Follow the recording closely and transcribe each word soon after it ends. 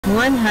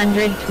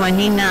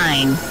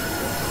129.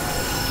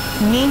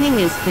 Meaning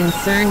is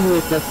concerned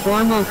with the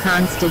formal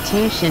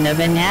constitution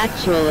of an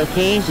actual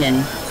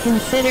occasion,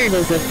 considered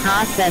as a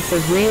process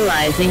of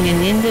realizing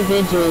an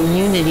individual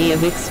unity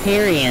of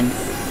experience.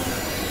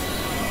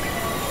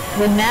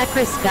 The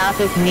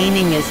macroscopic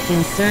meaning is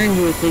concerned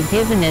with the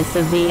givenness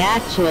of the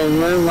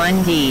actual or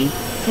 1D,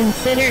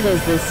 considered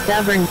as the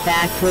stubborn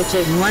fact which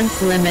at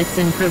once limits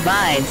and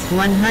provides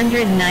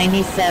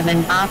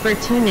 197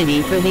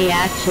 opportunity for the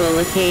actual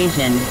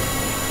occasion.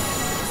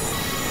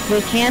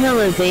 The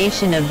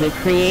canalization of the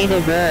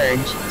creative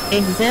urge,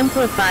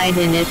 exemplified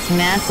in its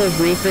massive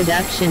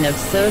reproduction of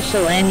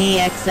social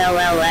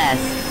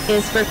NEXLLS,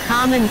 is for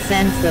common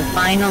sense the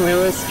final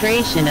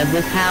illustration of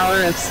the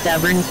power of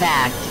stubborn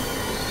fact.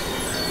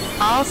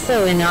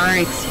 Also in our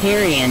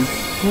experience,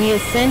 we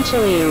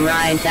essentially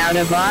arise out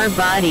of our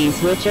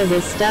bodies which are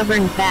the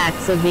stubborn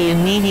facts of the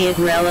immediate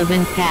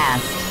relevant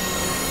past.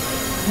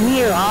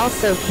 We are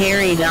also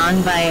carried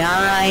on by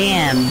our I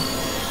am.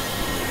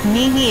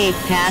 Mediate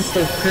past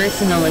of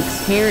personal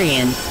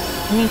experience.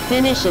 We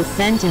finish a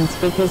sentence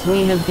because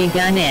we have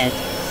begun it.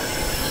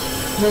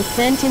 The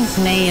sentence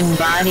may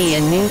embody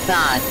a new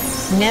thought,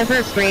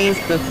 never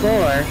phrased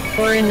before,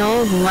 or an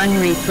old one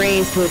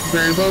rephrased with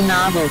verbal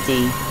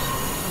novelty.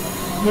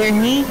 There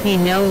need be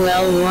no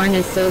well-worn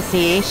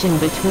association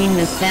between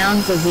the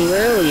sounds of the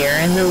earlier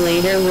and the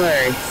later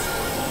words.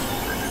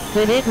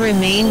 But it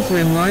remains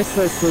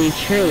remorselessly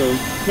true,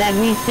 that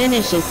we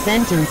finish a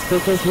sentence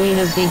because we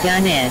have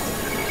begun it.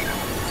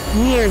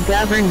 We are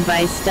governed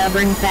by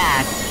stubborn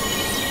fact.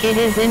 It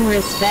is in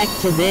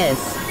respect to this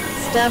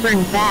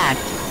stubborn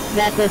fact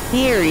that the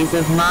theories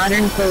of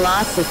modern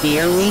philosophy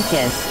are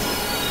weakest.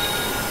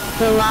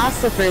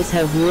 Philosophers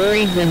have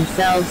worried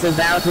themselves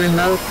about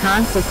remote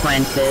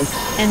consequences,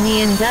 and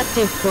the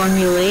inductive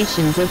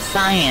formulations of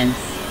science.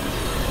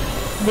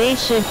 They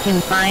should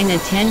confine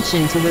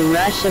attention to the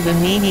rush of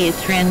immediate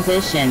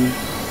transition.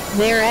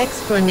 Their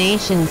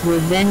explanations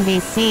would then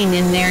be seen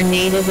in their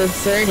native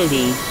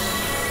absurdity.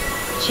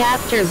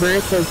 Chapter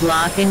versus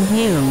Locke and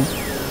Hume.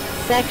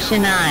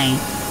 Section I.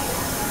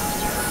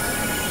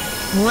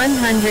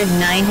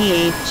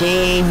 198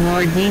 JA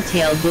More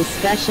detailed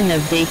discussion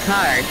of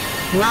Descartes,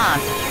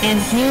 Locke, and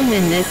Hume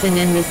in this and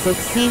in the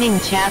succeeding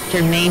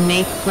chapter may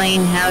make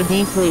plain how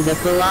deeply the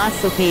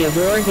philosophy of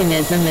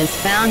organism is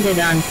founded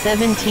on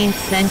 17th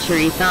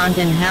century thought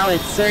and how at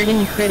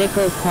certain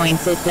critical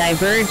points it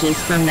diverges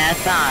from that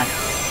thought.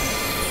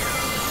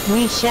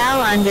 We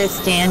shall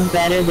understand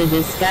better the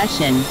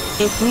discussion,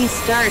 if we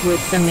start with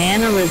some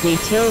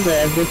analysis of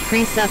the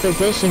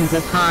presuppositions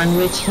upon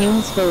which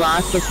Hume's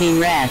philosophy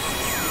rests.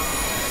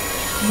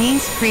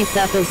 These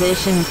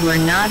presuppositions were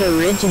not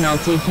original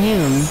to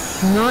Hume,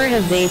 nor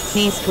have they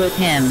ceased with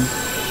him.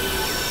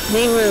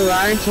 They were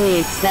largely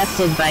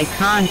accepted by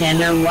Kant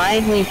and are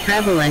widely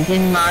prevalent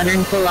in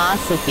modern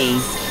philosophy.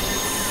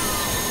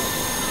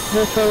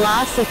 The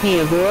philosophy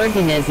of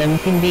organism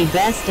can be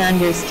best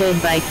understood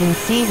by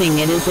conceiving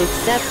it as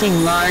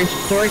accepting large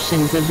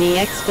portions of the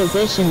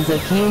expositions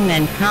of Hume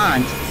and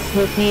Kant,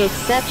 with the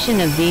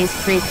exception of these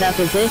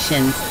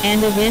presuppositions,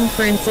 and of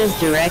inferences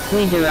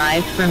directly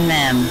derived from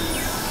them.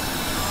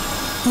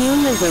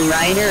 Hume is a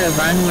writer of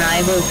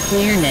unrivaled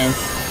clearness,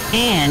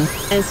 and,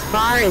 as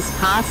far as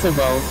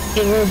possible,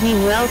 it will be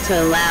well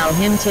to allow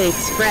him to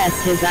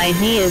express his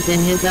ideas in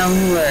his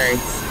own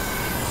words.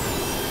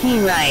 He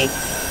writes,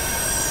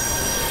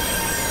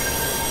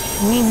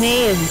 "We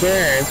may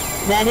observe,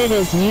 that it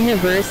is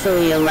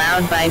universally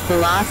allowed by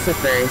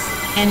philosophers,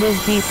 and is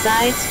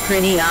besides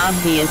pretty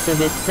obvious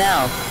of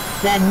itself,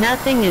 that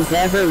nothing is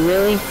ever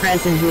really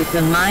present with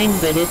the mind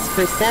but its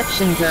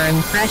perceptions or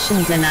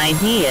impressions and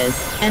ideas,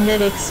 and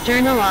that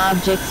external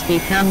objects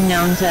become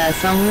known to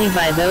us only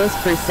by those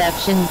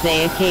perceptions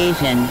they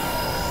occasion.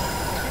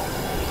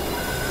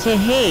 To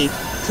hate,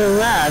 to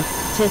love,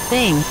 to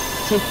think,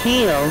 to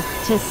feel,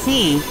 to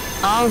see,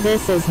 all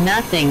this is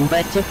nothing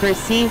but to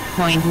perceive.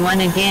 Point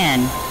 1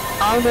 again.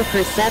 All the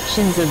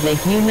perceptions of the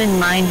human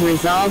mind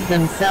resolve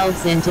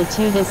themselves into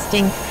two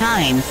distinct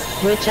kinds,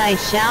 which I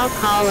shall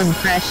call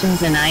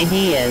impressions and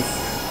ideas.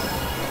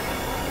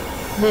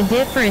 The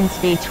difference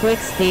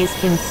betwixt these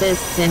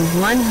consists in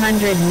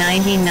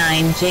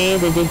 199 J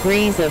the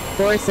degrees of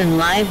force and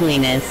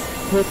liveliness,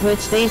 with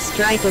which they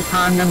strike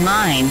upon the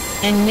mind,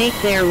 and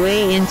make their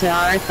way into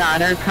our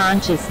thought or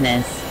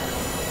consciousness.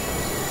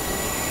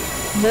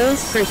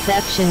 Those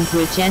perceptions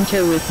which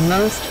enter with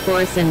most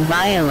force and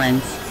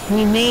violence,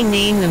 we may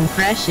name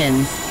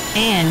impressions,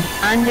 and,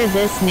 under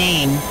this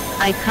name,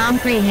 I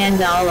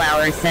comprehend all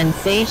our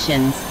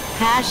sensations,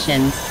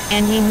 passions,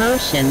 and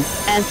emotions,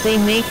 as they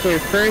make their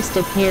first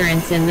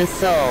appearance in the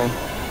soul.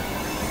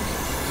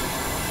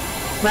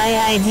 By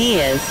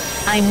ideas,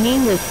 I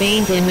mean the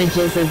faint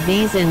images of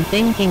these in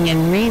thinking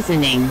and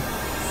reasoning,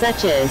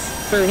 such as,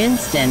 for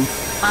instance,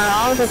 are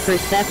all the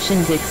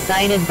perceptions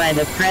excited by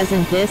the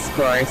present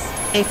discourse,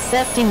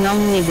 excepting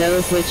only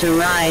those which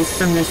arise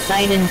from the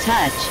sight and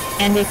touch,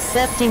 and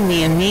excepting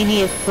the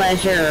immediate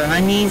pleasure or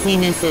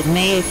uneasiness it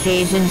may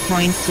occasion.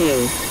 Point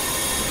 2.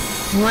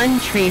 1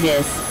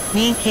 treatise,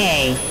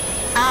 VK.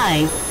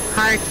 I,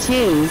 Part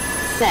 2,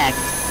 Sect.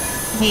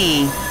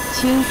 V.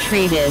 2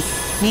 treatise,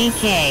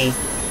 VK.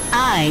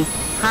 I,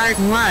 Part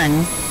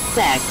 1,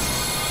 Sect.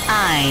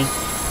 I.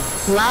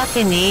 Locke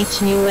and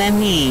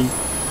Hume.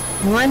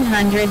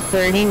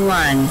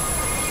 131.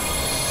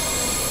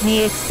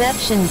 The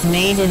exceptions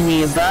made in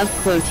the above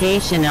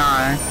quotation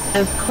are,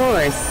 of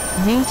course,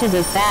 due to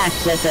the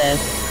fact that the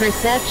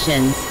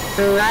perceptions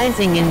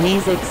arising in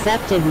these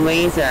accepted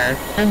ways are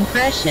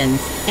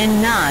impressions,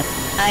 and not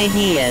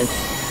ideas.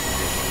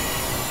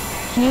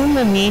 Hume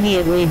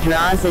immediately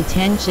draws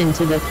attention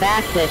to the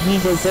fact that he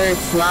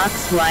deserts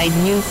Locke's wide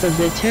use of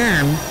the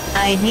term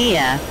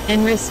idea,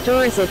 and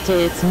restores it to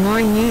its more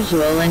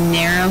usual and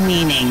narrow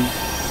meaning.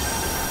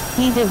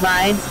 He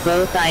divides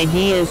both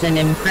ideas and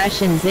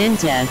impressions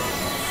into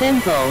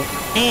simple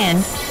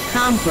and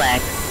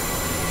complex.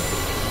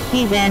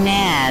 He then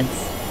adds,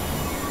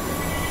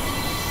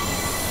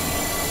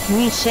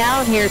 "We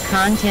shall here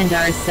content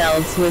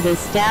ourselves with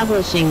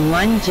establishing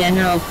one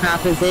general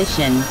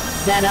proposition,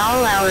 that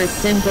all our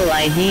simple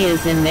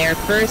ideas in their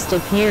first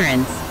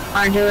appearance,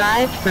 are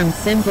derived from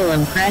simple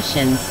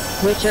impressions,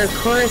 which are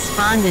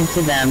correspondent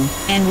to them,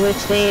 and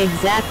which they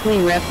exactly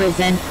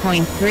represent."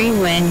 Point 3.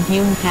 When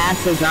Hume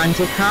passes on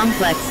to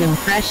complex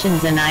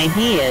impressions and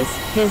ideas,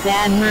 his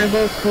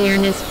admirable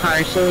clearness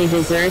partially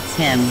deserts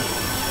him.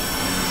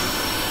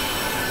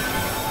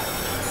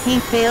 He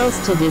fails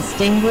to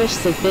distinguish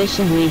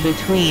sufficiently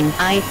between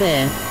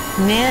the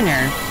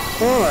manner,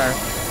 or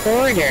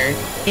order,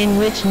 in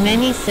which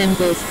many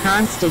simples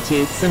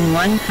constitute some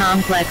one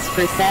complex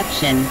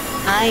perception,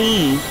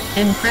 i.e.,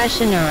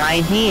 impression or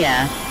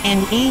idea,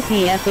 and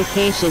the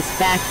efficacious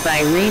fact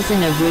by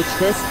reason of which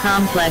this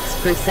complex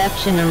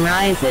perception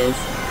arises,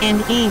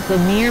 and the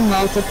mere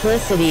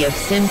multiplicity of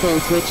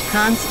simples which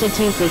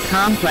constitute the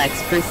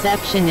complex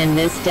perception in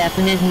this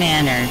definite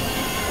manner.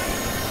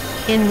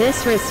 In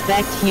this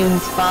respect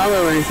Hume's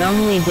followers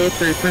only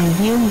differ from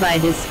Hume by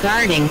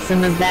discarding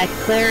some of that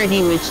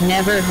clarity which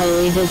never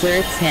wholly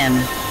deserts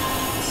him.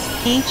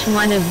 Each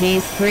one of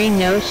these three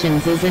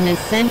notions is an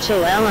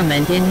essential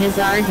element in his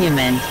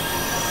argument.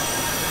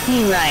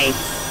 He writes,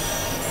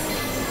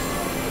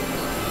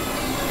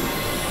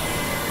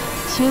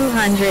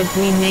 200.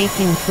 We may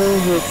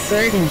conclude with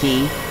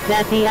certainty,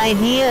 that the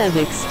idea of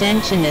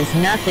extension is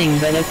nothing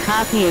but a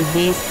copy of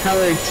these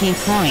colored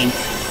T-points,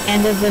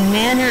 and of the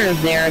manner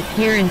of their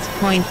appearance.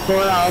 Point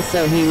 4.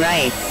 Also he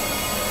writes,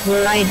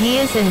 were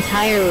ideas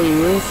entirely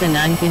loose and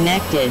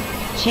unconnected,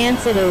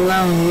 chance it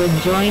alone would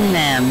join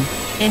them,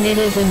 and it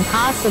is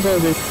impossible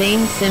the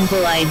same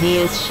simple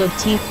ideas should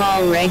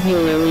fall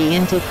regularly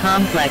into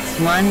complex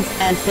ones,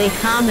 as they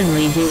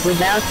commonly do,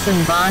 without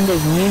some bond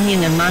of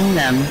union among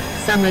them,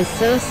 some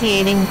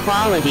associating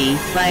quality,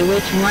 by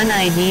which one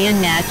idea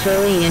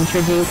naturally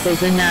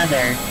introduces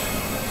another.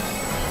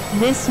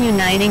 This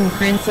uniting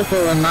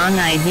principle among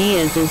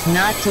ideas is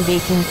not to be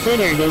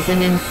considered as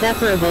an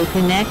inseparable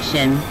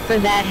connection, for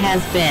that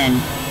has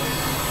been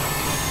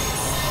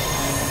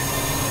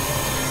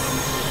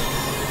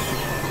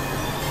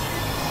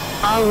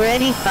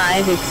already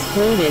 5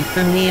 excluded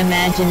from the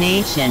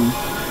imagination,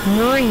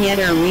 nor yet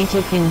are we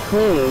to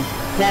conclude,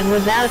 that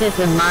without it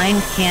the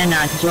mind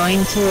cannot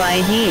join two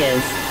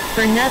ideas,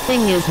 for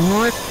nothing is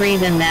more free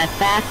than that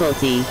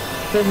faculty,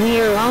 but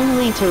we are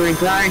only to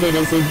regard it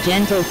as a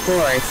gentle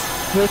force,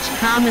 which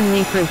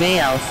commonly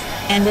prevails,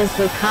 and as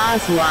the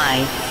cause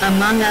why,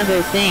 among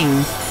other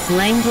things,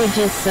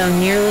 languages so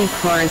nearly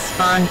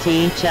correspond to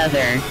each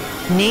other.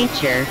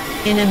 Nature,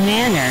 in a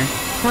manner,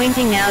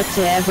 pointing out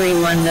to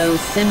everyone those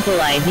simple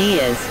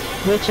ideas,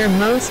 which are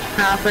most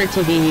proper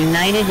to be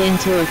united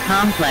into a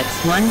complex.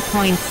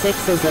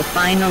 1.6 as a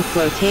final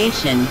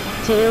quotation,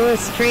 to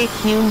illustrate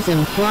Hume's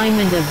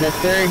employment of the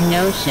third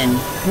notion,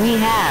 we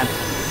have,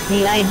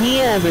 the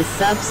idea of a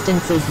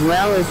substance as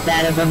well as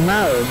that of a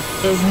mode,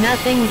 is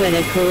nothing but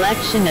a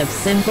collection of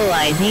simple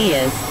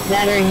ideas,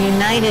 that are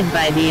united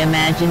by the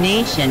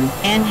imagination,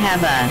 and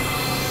have a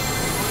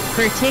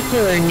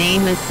particular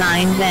name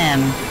assigned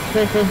them.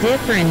 But the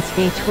difference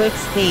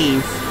betwixt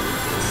these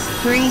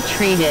 3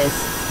 treatise,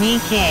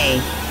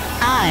 VK.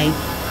 I,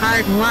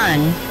 Part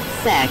 1,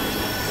 Sect.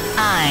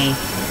 I.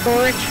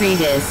 4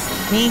 treatise,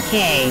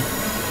 VK.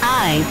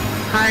 I,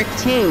 Part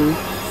 2,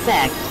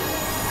 Sect.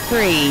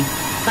 3.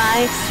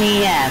 5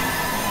 cf.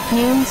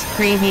 Hume's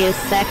previous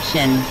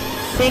section.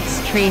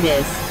 6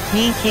 treatise,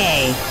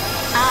 VK.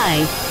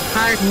 I,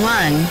 Part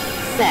 1,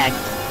 Sect.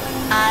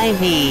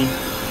 IV.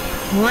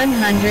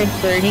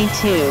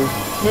 132.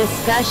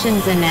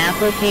 Discussions and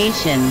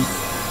applications.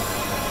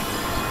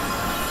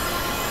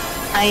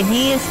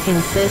 Ideas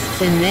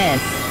consists in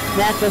this,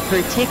 that the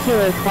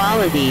particular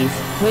qualities,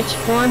 which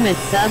form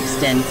its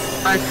substance,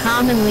 are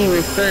commonly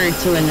referred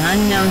to an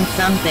unknown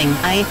something,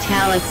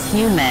 italics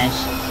Humesh,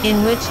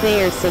 in which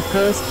they are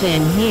supposed to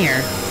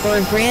inhere,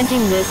 or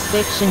granting this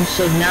fiction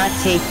should not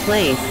take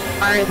place,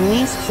 are at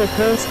least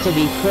supposed to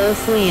be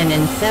closely and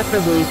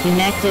inseparably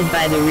connected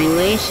by the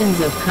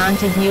relations of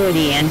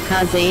contiguity and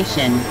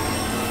causation.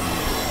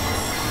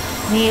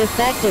 The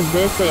effect of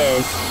this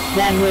is,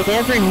 that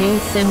whatever new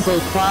simple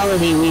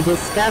quality we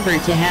discover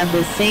to have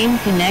the same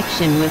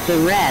connection with the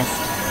rest,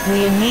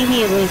 we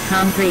immediately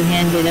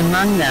comprehend it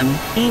among them,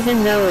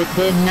 even though it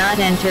did not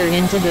enter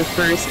into the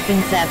first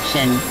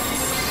conception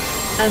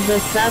of the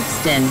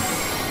substance.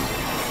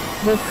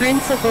 The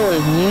principle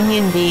of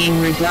union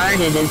being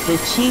regarded as the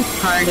chief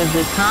part of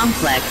the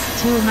complex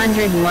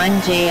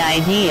 201J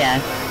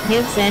idea,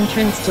 gives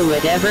entrance to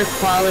whatever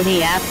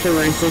quality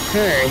afterwards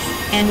occurs,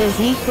 and is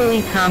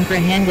equally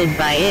comprehended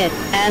by it,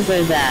 as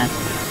are the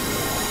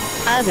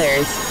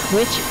others,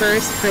 which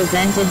first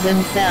presented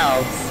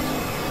themselves.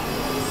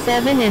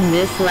 7. In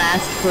this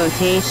last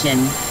quotation,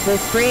 the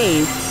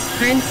phrase,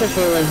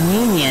 principle of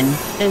union,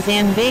 is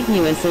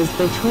ambiguous as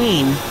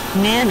between,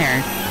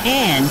 manner,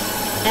 and,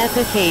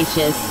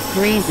 efficacious,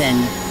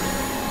 reason.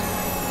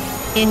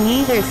 In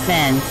either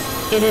sense,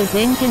 it is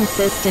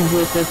inconsistent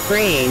with the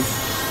phrase,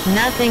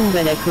 nothing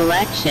but a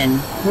collection,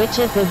 which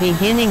at the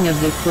beginning of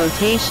the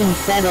quotation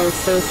settles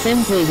so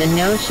simply the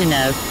notion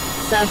of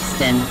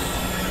substance.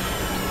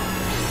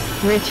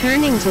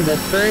 Returning to the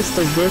first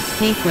of this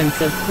sequence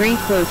of 3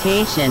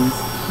 quotations,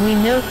 we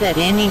note that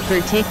any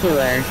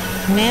particular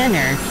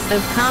manner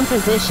of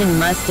composition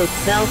must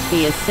itself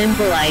be a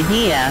simple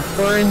idea,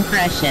 or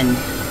impression.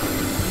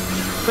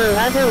 For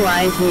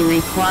otherwise we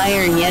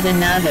require yet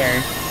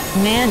another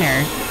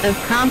manner of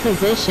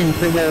composition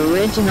for the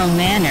original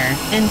manner,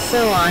 and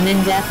so on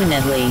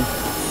indefinitely.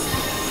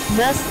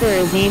 Thus there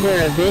is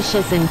either a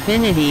vicious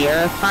infinity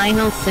or a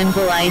final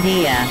simple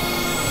idea.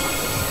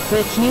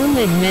 But Hume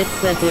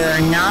admits that there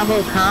are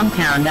novel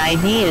compound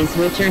ideas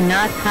which are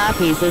not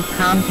copies of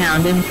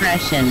compound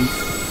impressions.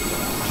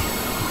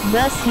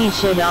 Thus he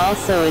should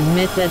also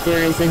admit that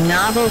there is a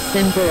novel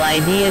simple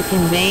idea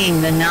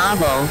conveying the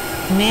novel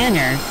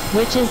manner,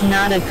 which is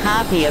not a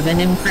copy of an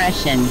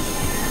impression.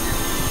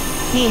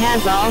 He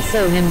has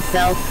also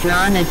himself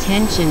drawn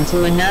attention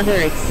to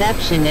another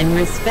exception in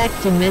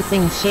respect to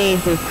missing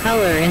shades of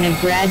color in a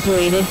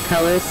graduated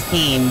color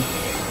scheme.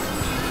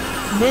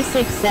 This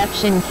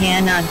exception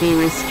cannot be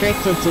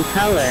restricted to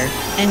color,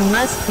 and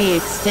must be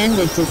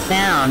extended to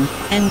sound,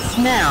 and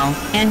smell,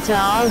 and to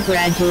all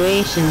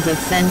graduations of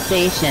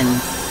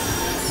sensations.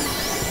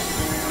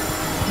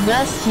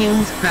 Thus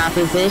Hume's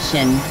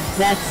proposition,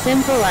 that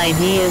simple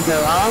ideas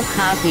are all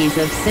copies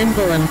of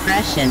simple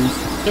impressions,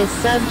 is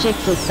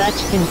subject to such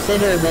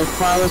considerable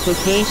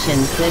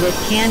qualifications that it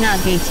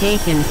cannot be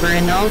taken for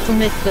an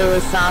ultimate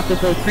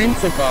philosophical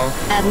principle,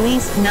 at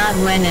least not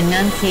when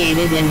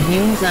enunciated in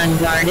Hume's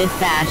unguarded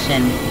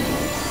fashion.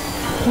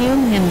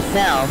 Hume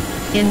himself,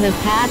 in the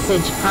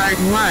passage Part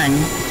 1,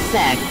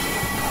 Sect.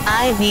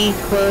 IV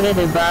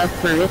quoted above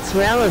for its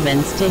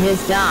relevance to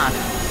his doctrine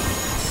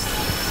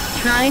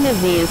of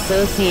the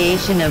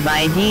association of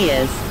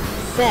ideas,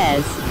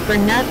 says, "For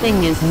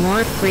nothing is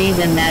more free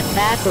than that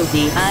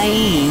faculty,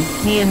 i.e.,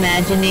 the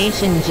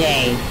imagination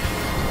J."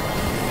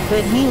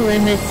 But he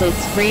limits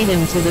its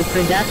freedom to the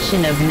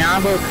production of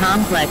novel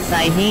complex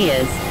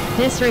ideas,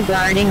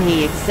 disregarding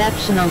the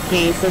exceptional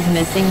case of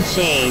missing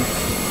shades.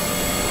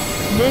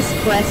 This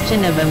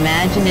question of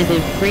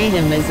imaginative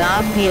freedom is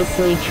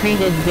obviously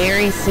treated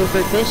very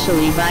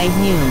superficially by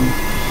Hume.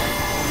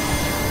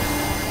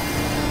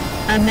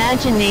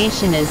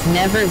 Imagination is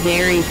never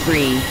very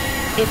free.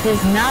 It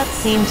does not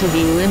seem to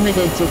be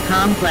limited to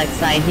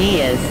complex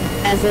ideas,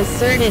 as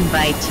asserted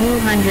by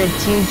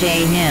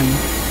 202J him,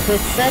 but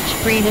such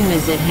freedom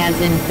as it has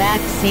in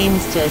fact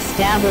seems to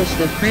establish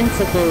the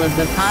principle of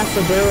the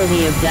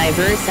possibility of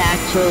diverse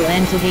actual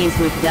entities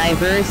with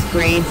diverse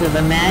grades of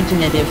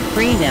imaginative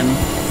freedom,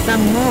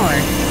 some more,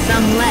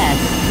 some less,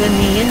 than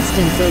the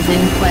instances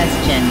in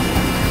question.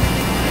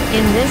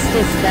 In this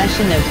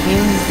discussion of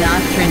Hume's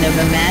doctrine of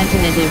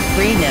imaginative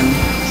freedom,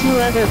 2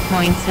 other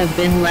points have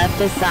been left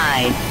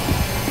aside.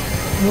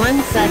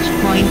 One such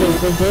point is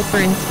the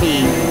difference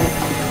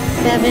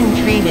B7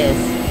 treatise,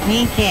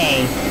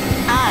 VK.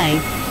 I,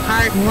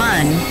 Part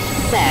 1,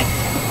 Sect.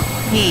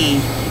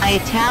 P.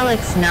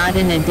 Italics not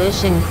in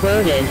addition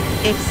quoted,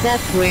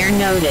 except where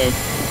noted.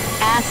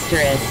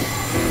 Asterisk.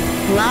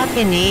 Locke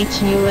and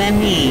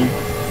Hume.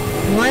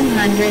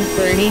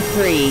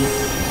 133.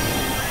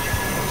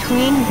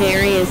 Between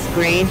various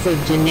grades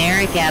of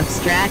generic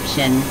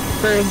abstraction,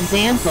 for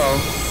example,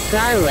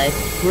 scarlet,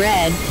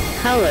 red,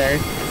 color,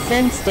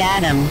 sense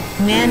datum,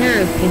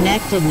 manner of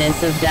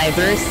connectedness of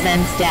diverse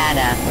sense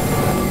data.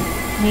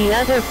 The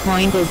other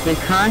point is the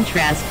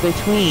contrast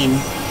between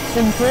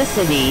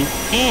simplicity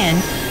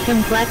and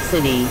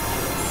complexity.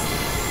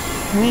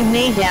 We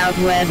may doubt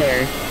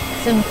whether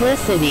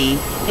simplicity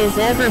is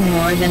ever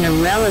more than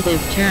a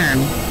relative term,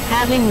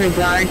 having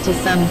regard to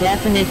some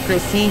definite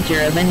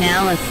procedure of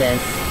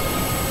analysis.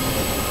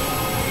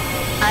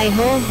 I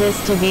hold this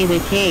to be the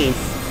case,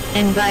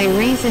 and by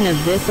reason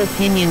of this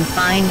opinion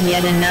find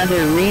yet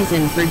another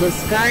reason for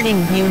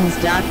discarding Hume's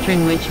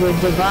doctrine, which would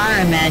debar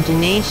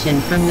imagination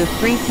from the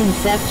free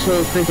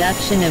conceptual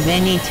production of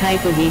any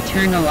type of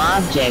eternal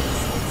objects,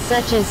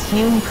 such as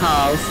Hume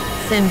calls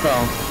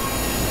simple.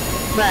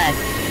 But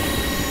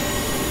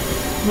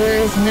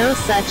There is no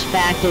such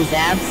fact as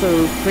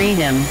absolute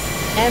freedom.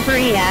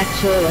 Every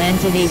actual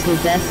entity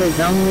possesses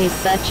only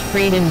such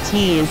freedom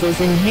T as is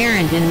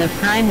inherent in the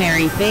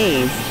primary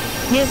phase,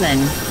 given,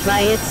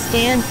 by its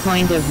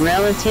standpoint of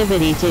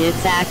relativity to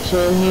its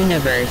actual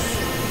universe.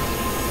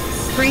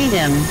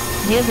 Freedom,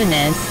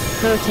 givenness,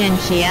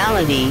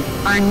 potentiality,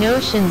 are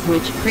notions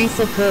which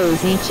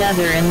presuppose each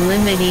other and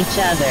limit each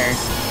other.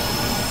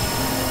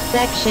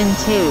 Section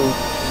 2.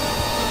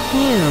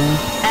 Hume,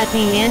 at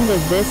the end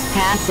of this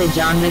passage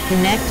on the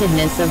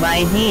connectedness of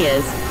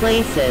ideas,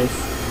 places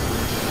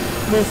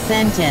the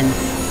sentence,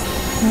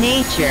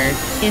 nature,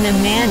 in a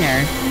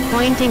manner,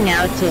 pointing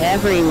out to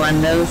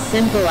everyone those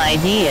simple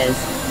ideas,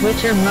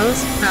 which are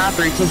most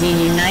proper to be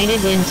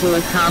united into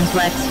a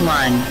complex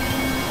one.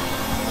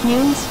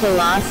 Hume's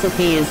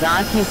philosophy is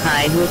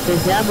occupied with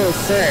the double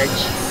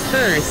search,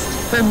 first,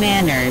 for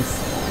manners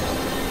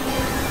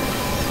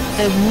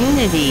of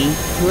unity,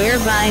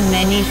 whereby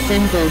many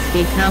simples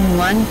become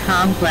one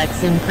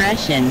complex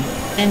impression,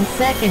 and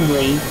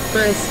secondly,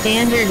 for a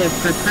standard of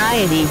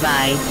propriety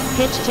by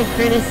which to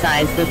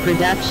criticize the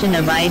production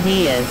of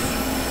ideas.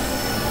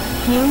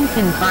 Hume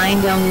can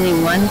find only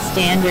one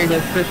standard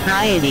of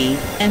propriety,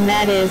 and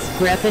that is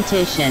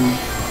repetition.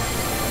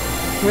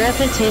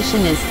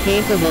 Repetition is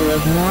capable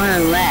of more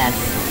or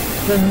less.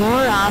 The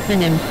more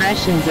often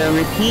impressions are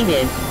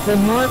repeated, the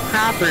more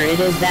proper it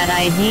is that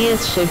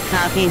ideas should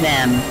copy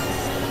them.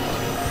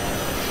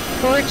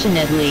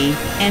 Fortunately,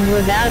 and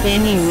without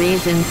any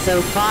reason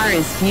so far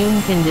as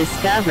Hume can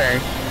discover,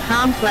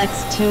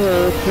 complex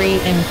 203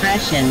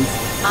 impressions,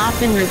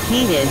 often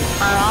repeated,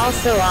 are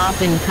also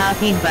often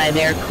copied by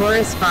their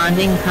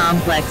corresponding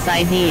complex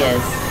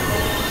ideas.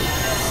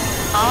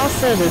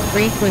 Also, the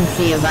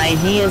frequency of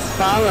ideas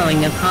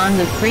following upon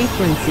the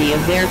frequency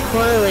of their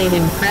correlate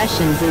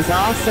impressions is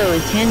also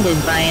attended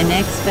by an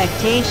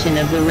expectation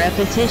of the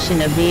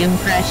repetition of the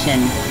impression.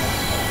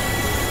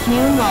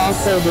 Hume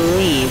also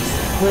believes,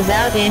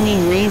 without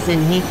any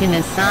reason he can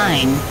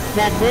assign,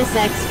 that this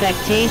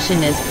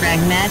expectation is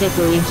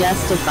pragmatically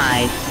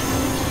justified.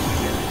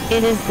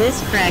 It is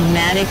this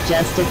pragmatic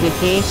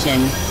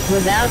justification,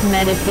 without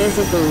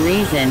metaphysical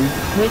reason,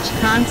 which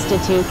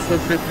constitutes the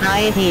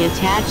propriety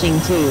attaching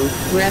to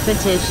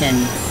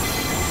repetition.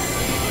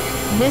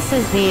 This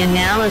is the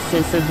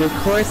analysis of the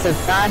course of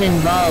thought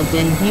involved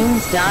in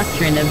Hume's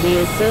doctrine of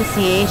the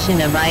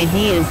association of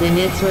ideas in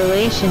its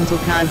relation to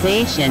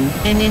causation,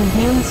 and in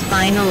Hume's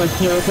final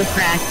appeal to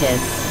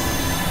practice.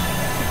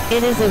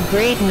 It is a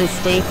great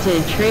mistake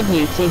to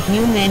attribute to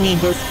Hume any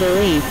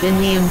disbelief in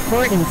the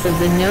importance of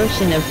the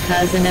notion of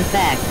cause and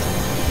effect.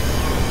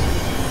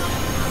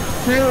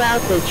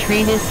 Throughout the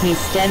treatise he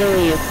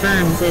steadily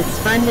affirms its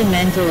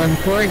fundamental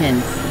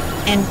importance,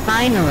 and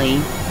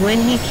finally,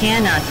 when he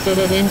cannot fit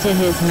it into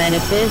his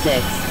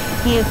metaphysics,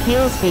 he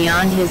appeals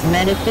beyond his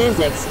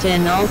metaphysics to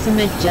an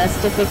ultimate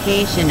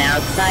justification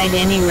outside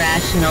any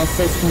rational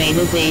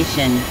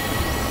systematization.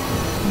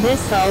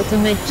 This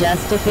ultimate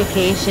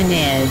justification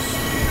is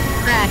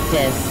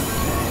practice.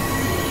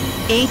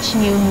 H.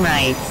 Hume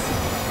writes,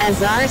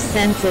 as our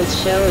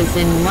senses show us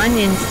in one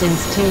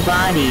instance two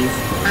bodies,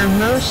 our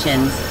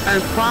motions, our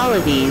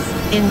qualities,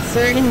 in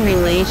certain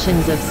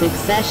relations of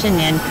succession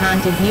and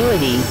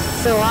contiguity,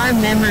 so our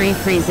memory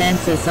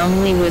presents us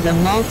only with a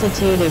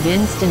multitude of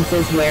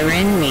instances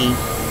wherein we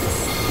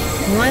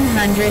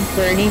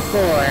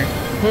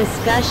 134.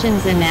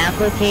 Discussions and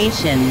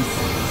applications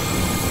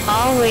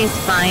always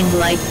find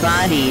like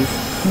bodies,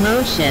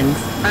 motions,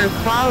 or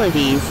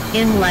qualities,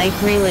 in like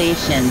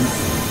relations.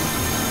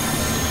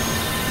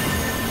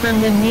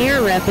 From the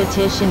mere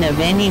repetition of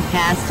any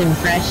past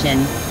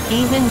impression,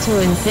 even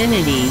to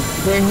infinity,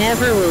 there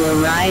never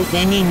will arise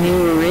any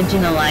new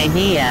original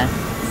idea,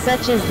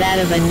 such as that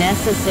of a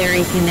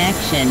necessary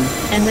connection,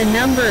 and the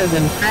number of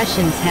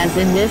impressions has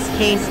in this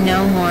case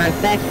no more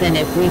effect than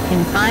if we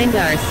confined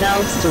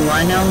ourselves to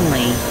one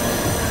only.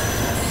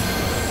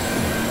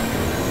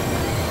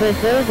 But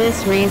though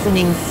this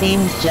reasoning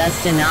seems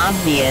just and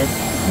obvious,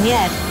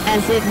 yet,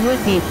 as it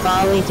would be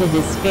folly to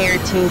despair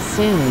too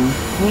soon,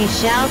 we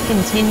shall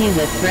continue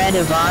the thread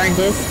of our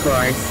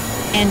discourse,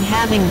 and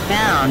having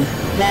found,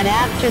 that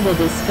after the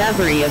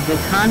discovery of the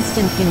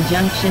constant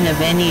conjunction of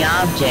any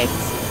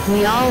objects,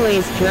 we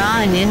always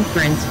draw an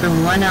inference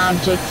from one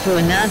object to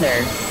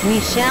another, we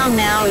shall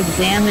now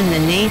examine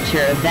the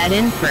nature of that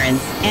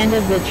inference, and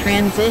of the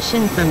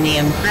transition from the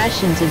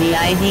impression to the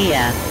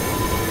idea.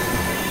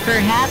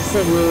 Perhaps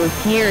it will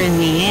appear in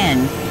the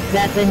end,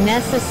 that the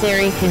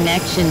necessary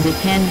connection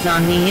depends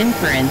on the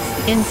inference,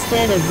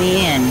 instead of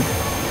the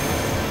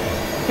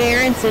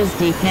inferences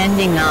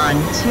depending on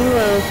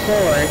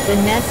 204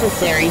 the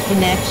necessary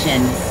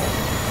connection.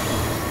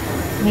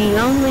 The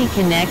only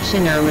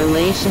connection or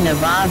relation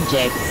of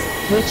objects,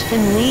 which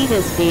can lead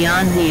us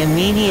beyond the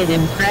immediate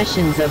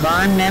impressions of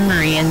our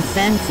memory and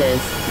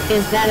senses,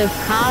 is that of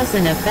cause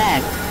and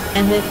effect,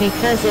 and that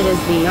because it is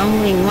the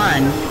only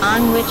one,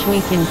 on which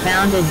we can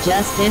found a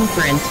just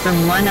inference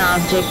from one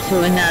object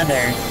to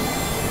another.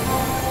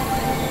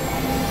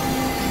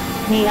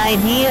 The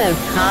idea of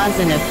cause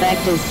and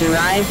effect is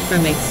derived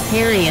from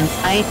experience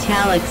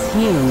italics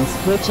Hume's,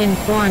 which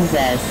informs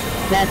us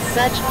that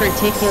such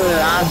particular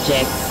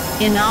objects,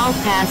 in all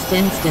past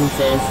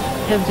instances,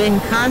 have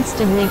been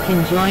constantly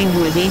conjoined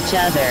with each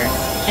other,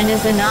 and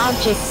as an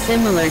object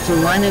similar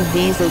to one of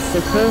these is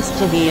supposed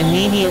to be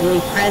immediately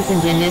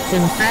present in its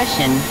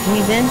impression, we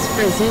thence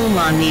presume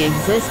on the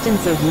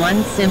existence of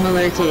one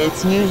similar to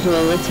its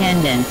usual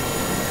attendant.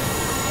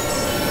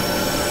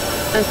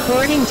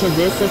 According to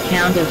this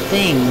account of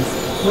things,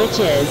 which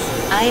is,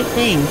 I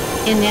think,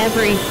 in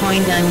every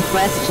point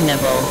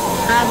unquestionable,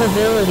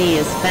 probability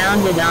is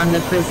founded on the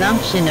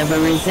presumption of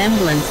a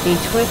resemblance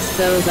betwixt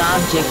those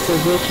objects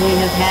of which we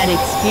have had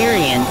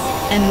experience,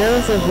 and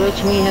those of which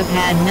we have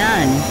had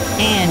none,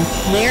 and,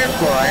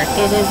 therefore,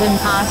 it is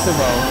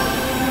impossible.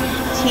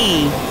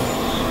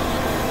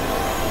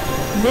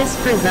 This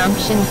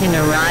presumption can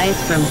arise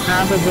from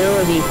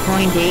probability.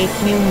 Point 8.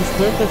 Hume's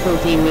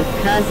difficulty with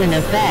cause and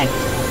effect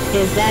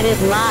is that it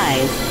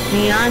lies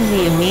beyond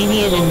the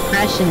immediate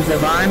impressions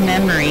of our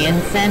memory and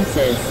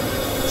senses.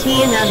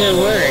 In other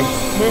words,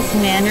 this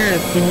manner of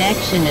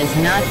connection is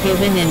not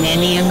given in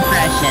any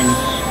impression.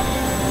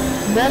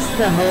 Thus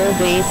the whole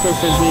basis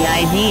of the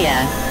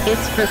idea,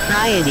 its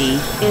propriety,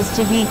 is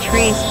to be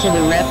traced to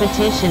the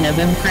repetition of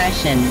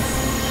impressions.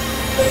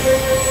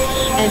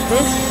 At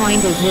this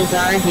point of his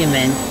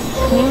argument,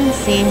 Hume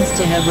seems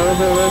to have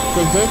overlooked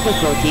the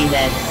difficulty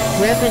that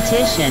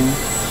repetition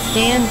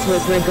stands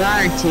with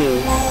regard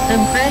to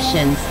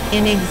impressions,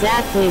 in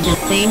exactly the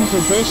same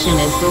position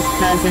as this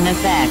cause and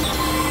effect.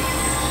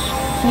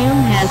 Hume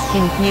has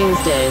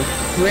confused a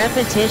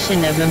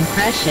repetition of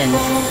impressions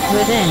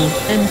with an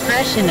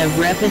impression of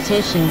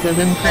repetitions of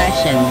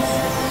impressions.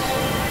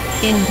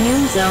 In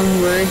Hume's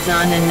own words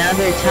on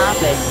another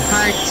topic,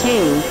 Part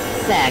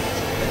 2, Sect.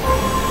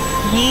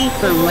 B.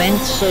 For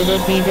whence should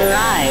it be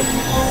derived?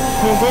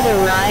 Does it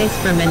arise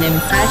from an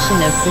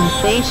impression of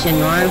sensation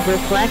or of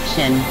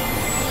reflection?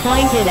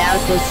 Pointed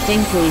out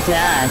distinctly to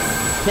us,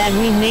 that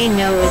we may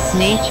know its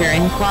nature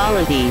and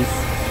qualities.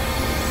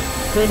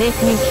 But if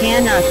you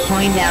cannot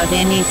point out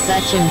any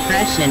such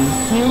impression,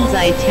 Hume's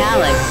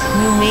italics,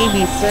 you may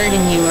be certain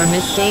you are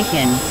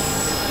mistaken.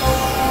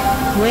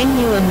 When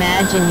you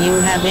imagine you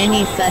have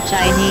any such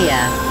idea,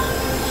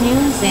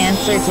 Hume's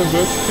answer to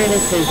this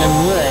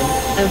criticism would,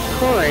 of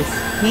course,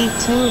 be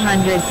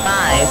 205,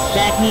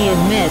 that he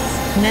admits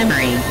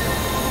memory.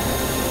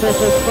 But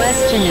the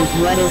question is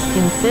what is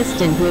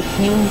consistent with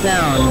Hume's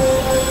own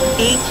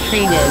 8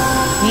 treatise,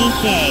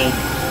 V.K.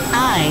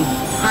 I,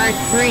 Part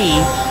 3,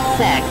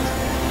 Sect.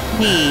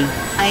 B.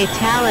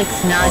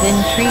 Italics not in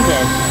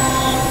treatise.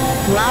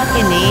 Block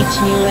in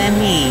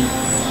Hume.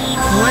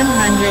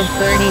 135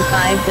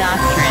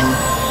 Doctrine.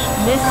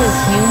 This is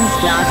Hume's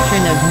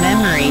doctrine of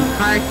memory,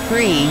 Part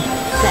 3,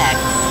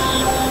 Sect.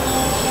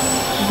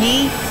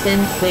 B.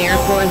 Since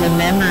therefore the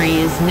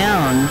memory is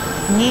known,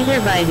 neither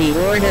by the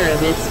order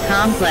of its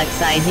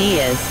complex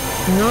ideas,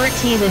 nor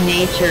the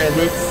nature of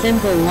its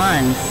simple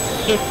ones,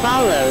 it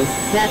follows,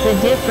 that the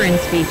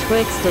difference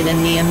betwixt it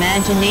and the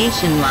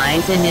imagination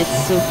lies in its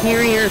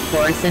superior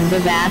force and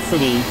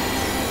vivacity.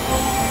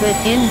 But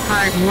in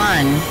Part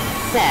 1,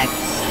 Sect.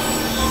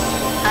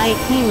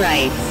 He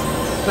writes,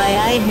 by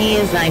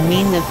ideas I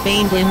mean the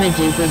faint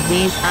images of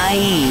these,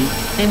 i.e.,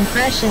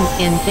 impressions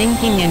in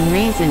thinking and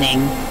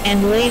reasoning,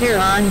 and later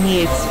on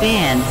he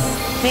expands,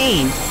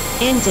 faint,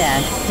 into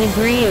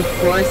degree of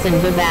force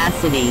and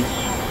vivacity.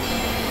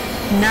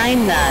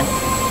 9. Thus,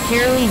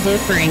 purely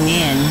differing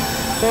in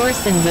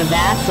force and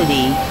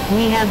vivacity,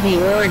 we have the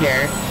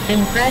order,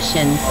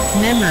 impressions,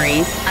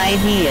 memories,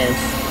 ideas.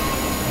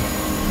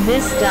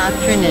 This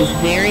doctrine is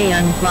very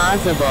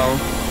unplausible,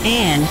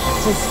 and,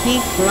 to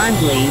speak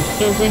bluntly,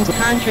 is in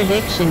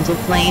contradiction to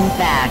plain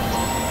fact.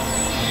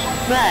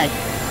 But,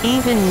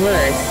 even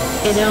worse,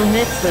 it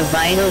omits the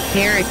vital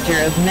character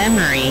of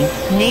memory,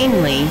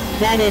 namely,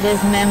 that it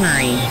is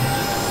memory.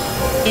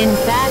 In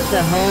fact,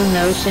 the whole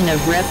notion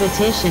of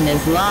repetition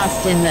is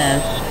lost in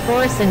the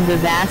force and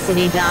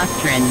vivacity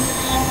doctrine.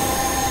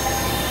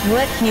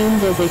 What Hume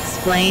does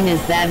explain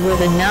is that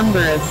with a number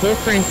of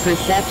different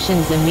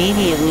perceptions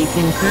immediately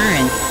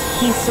concurrent,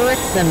 he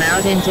sorts them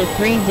out into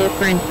 3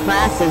 different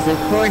classes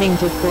according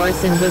to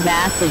force and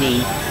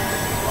vivacity.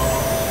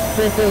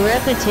 But the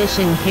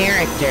repetition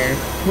character,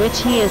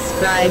 which he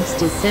ascribes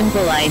to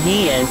simple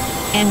ideas,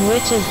 and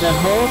which is the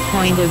whole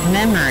point of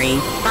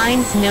memory,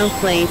 finds no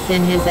place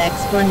in his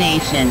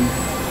explanation.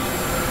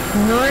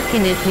 Nor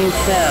can it do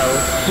so,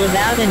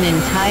 without an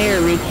entire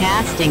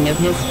recasting of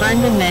his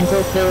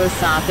fundamental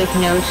philosophic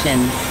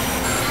notions.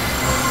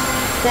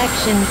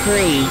 Section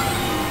 3.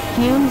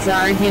 Hume's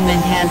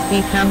argument has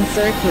become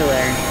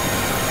circular.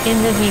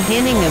 In the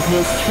beginning of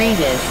his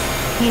treatise,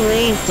 he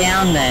lays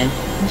down the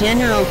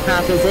general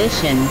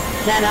proposition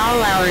that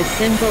all our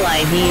simple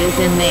ideas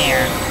in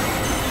their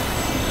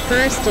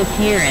first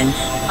appearance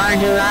are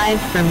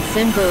derived from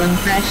simple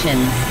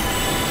impressions.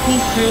 He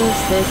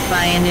proves this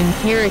by an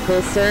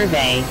empirical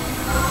survey.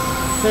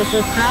 But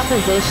the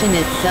proposition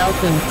itself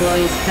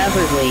employs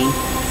covertly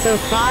So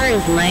far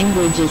as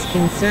language is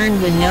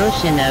concerned, the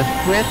notion of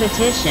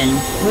repetition,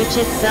 which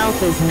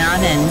itself is not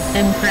an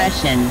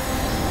impression.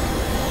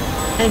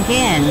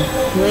 Again,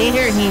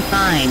 later he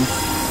finds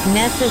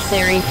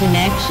necessary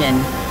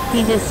connection.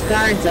 He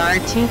discards R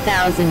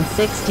 2061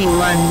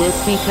 this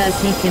because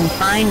he can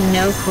find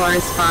no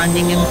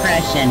corresponding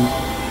impression.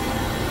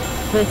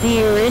 But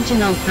the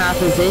original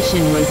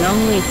proposition was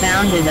only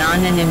founded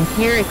on an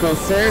empirical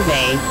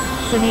survey,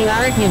 so the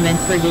argument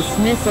for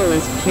dismissal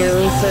is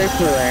purely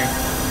circular.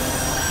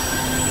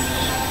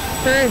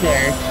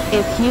 Further,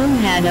 if Hume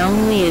had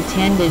only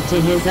attended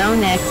to his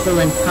own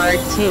excellent Part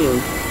 2,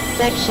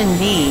 Section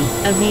B,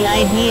 of the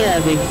idea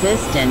of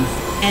existence,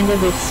 and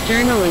of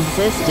external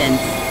existence,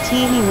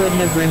 he would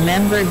have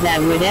remembered that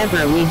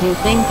whatever we do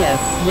think of,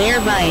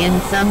 thereby in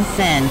some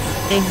sense,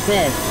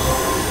 exists.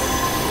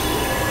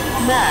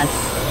 Thus,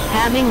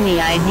 having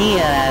the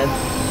idea of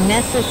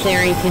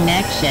necessary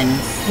connection,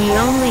 the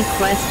only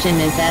question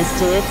is as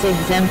to its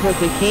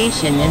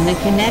exemplification in the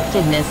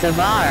connectedness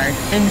of our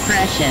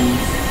impressions.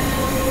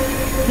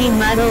 He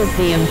muddles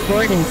the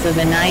importance of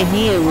an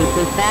idea with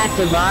the fact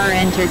of our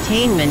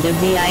entertainment of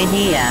the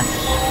idea.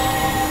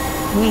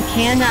 We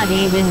cannot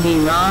even be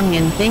wrong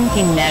in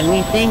thinking that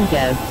we think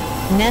of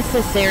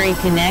necessary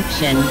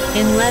connection,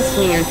 unless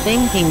we are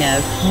thinking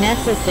of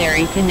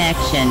necessary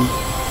connection.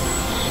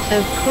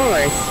 Of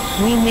course,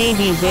 we may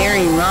be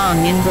very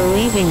wrong in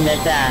believing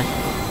that the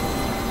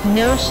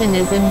notion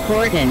is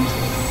important.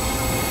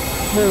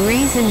 The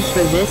reasons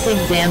for this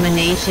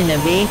examination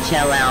of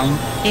HLM,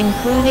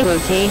 including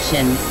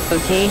quotations,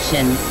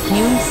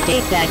 Hume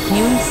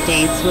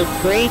states with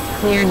great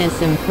clearness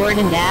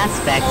important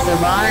aspects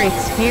of our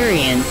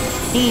experience,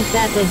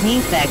 that the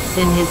defects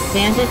in his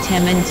Santa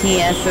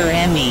Tementies or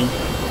Emmy.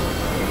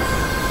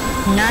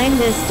 9.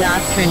 This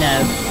doctrine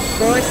of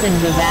force and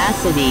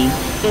vivacity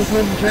is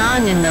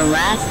withdrawn in the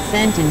last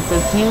sentence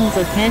of Hume's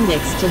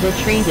appendix to the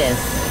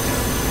treatise.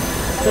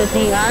 But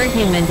the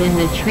argument in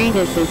the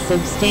treatise is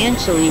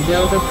substantially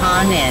built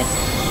upon it.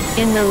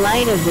 In the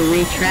light of the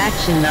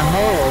retraction, the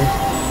whole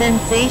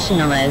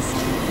sensationalist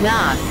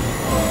doctrine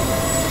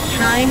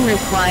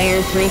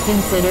requires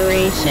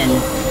reconsideration.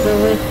 The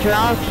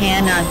withdrawal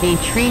cannot be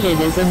treated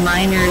as a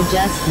minor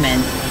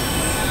adjustment.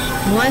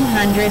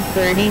 136.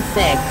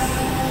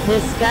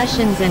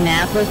 Discussions and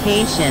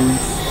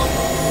applications.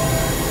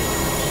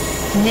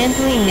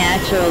 Mentally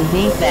natural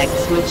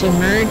defects which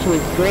emerge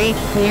with great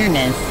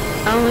clearness,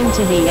 owing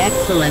to the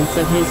excellence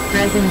of his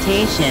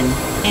presentation,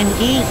 and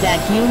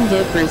that Hume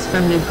differs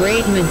from the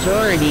great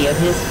majority of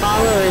his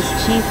followers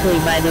chiefly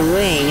by the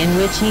way in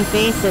which he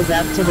faces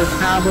up to the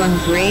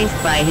problems raised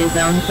by his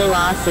own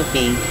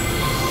philosophy.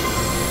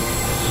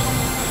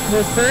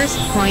 The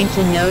first point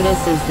to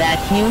notice is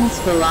that Hume's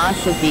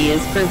philosophy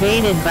is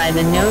pervaded by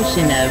the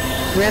notion of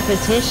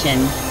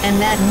repetition, and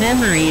that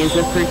memory is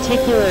a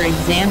particular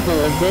example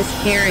of this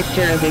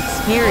character of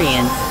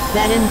experience,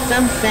 that in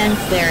some sense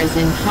there is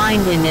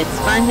entwined in its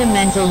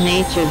fundamental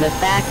nature the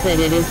fact that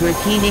it is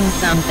repeating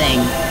something.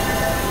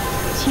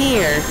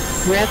 Here,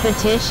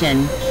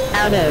 repetition,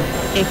 out of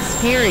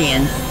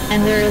experience,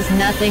 and there is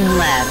nothing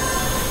left.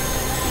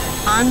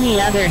 On the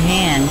other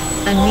hand,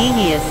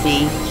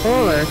 immediacy,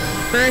 or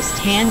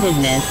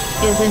first-handedness,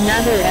 is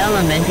another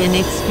element in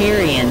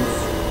experience.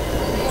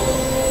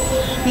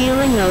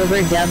 Feeling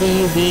over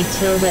WB_LMS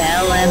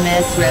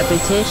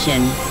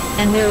repetition,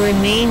 and there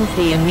remains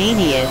the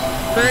immediate,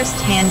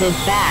 first-handed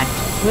fact,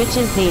 which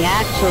is the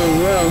actual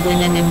world in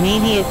an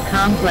immediate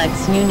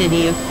complex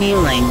unity of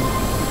feeling.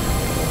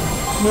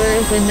 There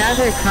is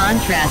another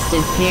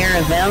contrasted pair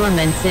of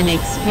elements in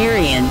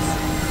experience,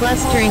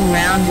 clustering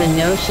round the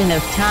notion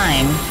of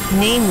time,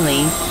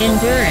 namely,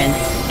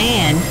 endurance,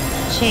 and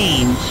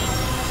change.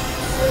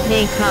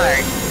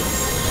 Descartes,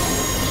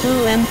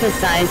 who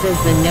emphasizes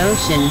the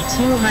notion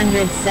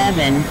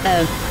 207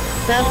 of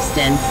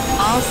substance,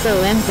 also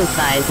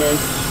emphasizes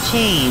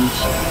change.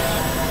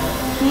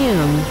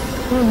 Hume,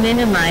 who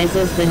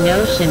minimizes the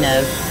notion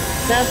of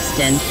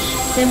substance,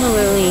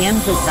 similarly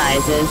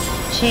emphasizes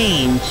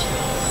change.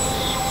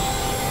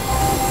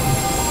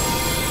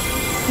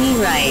 He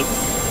writes,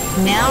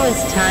 "Now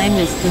as time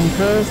is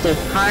composed of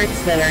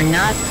parts that are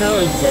not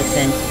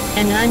coexistent,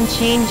 an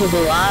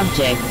unchangeable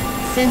object,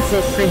 since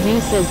it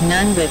produces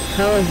none but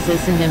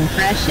coexistent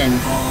impressions,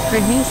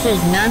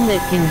 produces none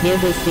that can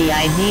give us the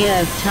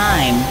idea of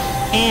time,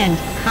 and,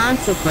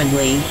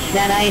 consequently,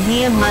 that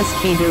idea must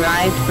be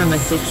derived from a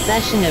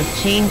succession of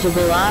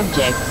changeable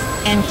objects,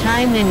 and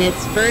time in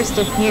its first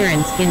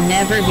appearance can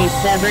never be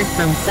severed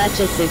from such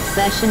a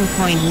succession."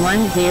 10.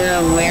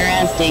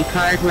 Whereas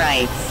Descartes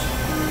writes,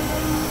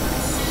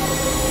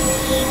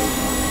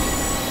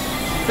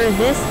 "For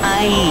this,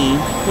 i.e.,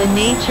 the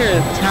nature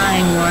of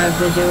time or of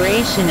the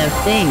duration of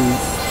things,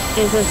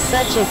 is of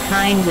such a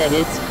kind that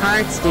its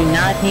parts do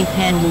not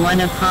depend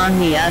one upon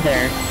the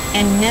other,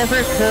 and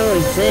never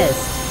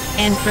coexist,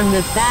 and from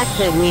the fact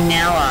that we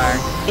now are,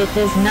 it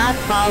does not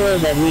follow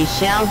that we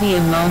shall be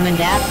a moment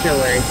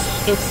afterwards,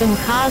 if some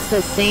cause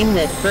the same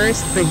that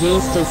first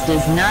produced us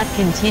does not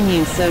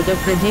continue so to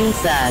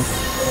produce us."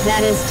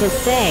 that is to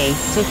say,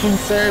 to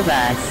conserve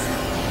us.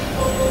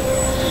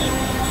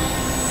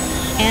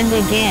 And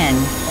again,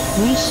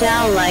 we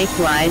shall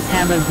likewise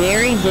have a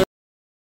very